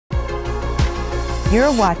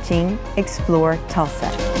You're watching Explore Tulsa.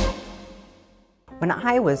 When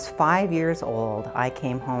I was 5 years old, I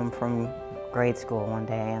came home from grade school one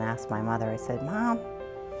day and asked my mother, I said, "Mom,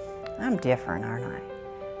 I'm different, aren't I?"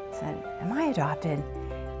 I said, "Am I adopted?"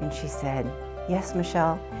 And she said, "Yes,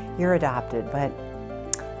 Michelle, you're adopted, but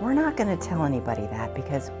we're not going to tell anybody that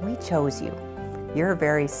because we chose you. You're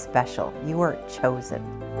very special. You were chosen."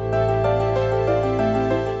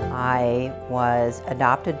 I was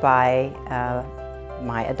adopted by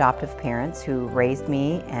my adoptive parents who raised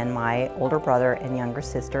me and my older brother and younger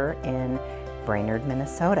sister in Brainerd,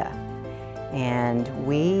 Minnesota. And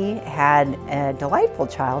we had a delightful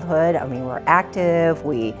childhood. I mean, we were active.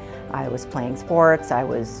 I was playing sports. I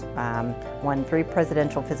won 3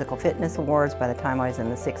 presidential physical fitness awards by the time I was in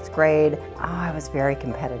the 6th grade. I was very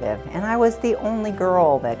competitive, and I was the only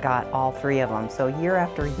girl that got all 3 of them. So year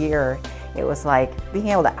after year, it was like being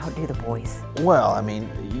able to outdo the boys. Well, I mean,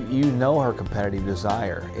 you know her competitive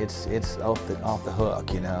desire. It's off the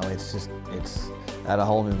hook, you know. It's at a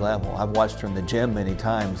whole new level. I've watched her in the gym many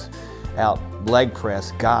times out leg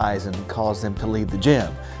press guys and cause them to leave the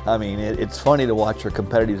gym. I mean, it's funny to watch her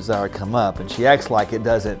competitive desire come up, and she acts like it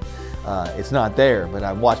doesn't, it's not there, but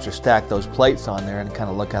I've watched her stack those plates on there and kind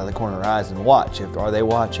of look out of the corner of her eyes and watch. Are they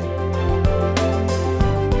watching?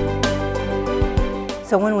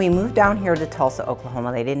 So when we moved down here to Tulsa,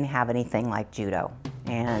 Oklahoma, they didn't have anything like judo.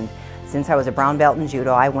 And since I was a brown belt in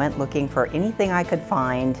judo, I went looking for anything I could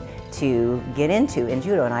find to get into in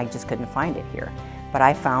judo, and I just couldn't find it here. But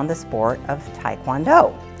I found the sport of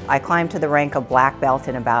Taekwondo. I climbed to the rank of black belt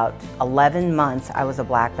in about 11 months. I was a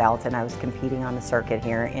black belt, and I was competing on the circuit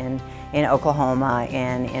here in Oklahoma,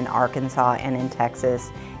 and in Arkansas, and in Texas.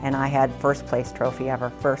 And I had first place trophy after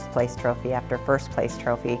first place trophy after first place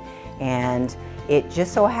trophy. And it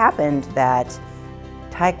just so happened that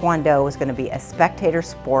Taekwondo was going to be a spectator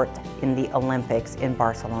sport in the Olympics in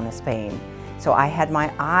Barcelona, Spain. So I had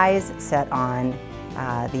my eyes set on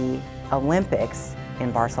the Olympics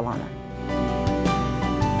in Barcelona.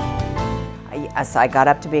 Yes, I got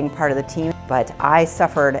up to being part of the team, but I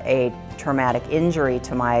suffered a traumatic injury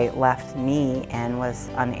to my left knee and was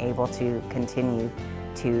unable to continue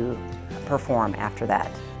to perform after that.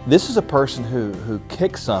 This is a person who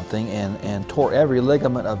kicked something and tore every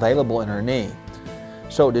ligament available in her knee.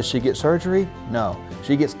 So does she get surgery? No,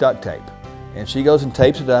 she gets duct tape. And she goes and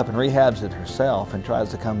tapes it up and rehabs it herself and tries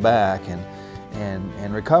to come back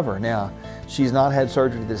and recover. Now, she's not had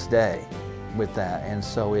surgery this day with that, and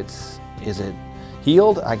so is it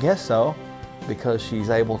healed? I guess so, because she's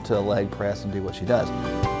able to leg press and do what she does.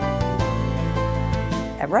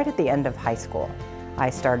 Right at the end of high school, I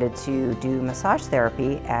started to do massage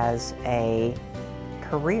therapy as a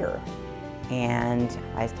career, and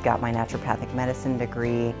I got my naturopathic medicine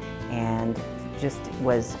degree and just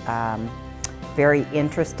was very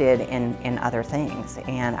interested in other things.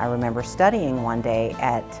 And I remember studying one day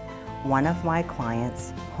at one of my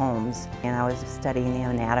clients' homes, and I was studying the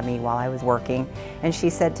anatomy while I was working, and she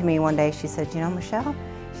said to me one day, she said, "You know, Michelle,"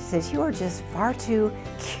 she says, "you are just far too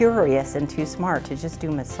curious and too smart to just do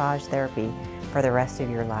massage therapy for the rest of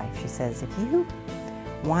your life." She says, "If you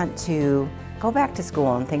want to go back to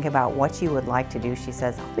school and think about what you would like to do," she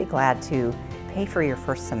says, "I'll be glad to pay for your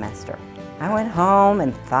first semester." I went home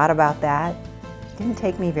and thought about that. It didn't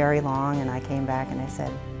take me very long, and I came back and I said,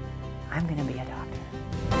 "I'm going to be a doctor."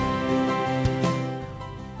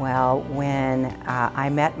 Well, when I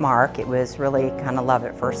met Mark, it was really kind of love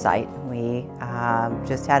at first sight. We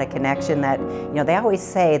just had a connection that, you know, they always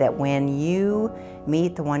say that when you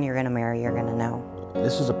meet the one you're going to marry, you're going to know.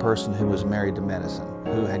 This is a person who was married to medicine,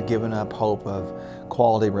 who had given up hope of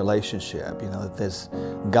quality relationship, you know, that this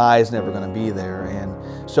guy's never going to be there. And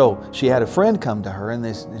so she had a friend come to her, and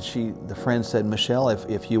the friend said, "Michelle,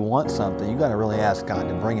 if you want something, you got to really ask God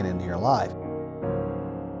to bring it into your life."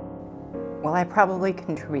 Well, I probably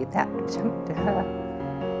contribute that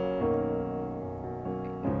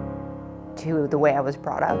to the way I was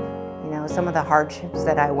brought up. You know, some of the hardships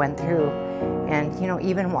that I went through, and, you know,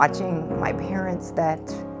 even watching my parents that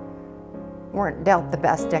weren't dealt the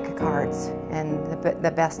best deck of cards and the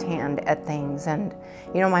best hand at things. And,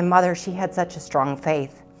 you know, my mother, she had such a strong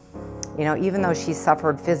faith. You know, even though she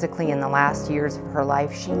suffered physically in the last years of her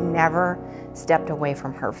life, she never stepped away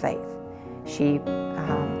from her faith. She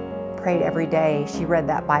prayed every day. She read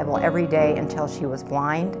that Bible every day until she was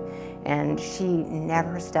blind, and she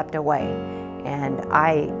never stepped away. And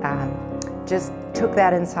I just took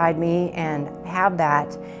that inside me and have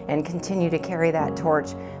that and continue to carry that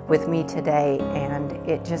torch with me today, and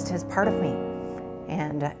it just is part of me,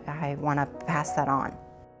 and I want to pass that on.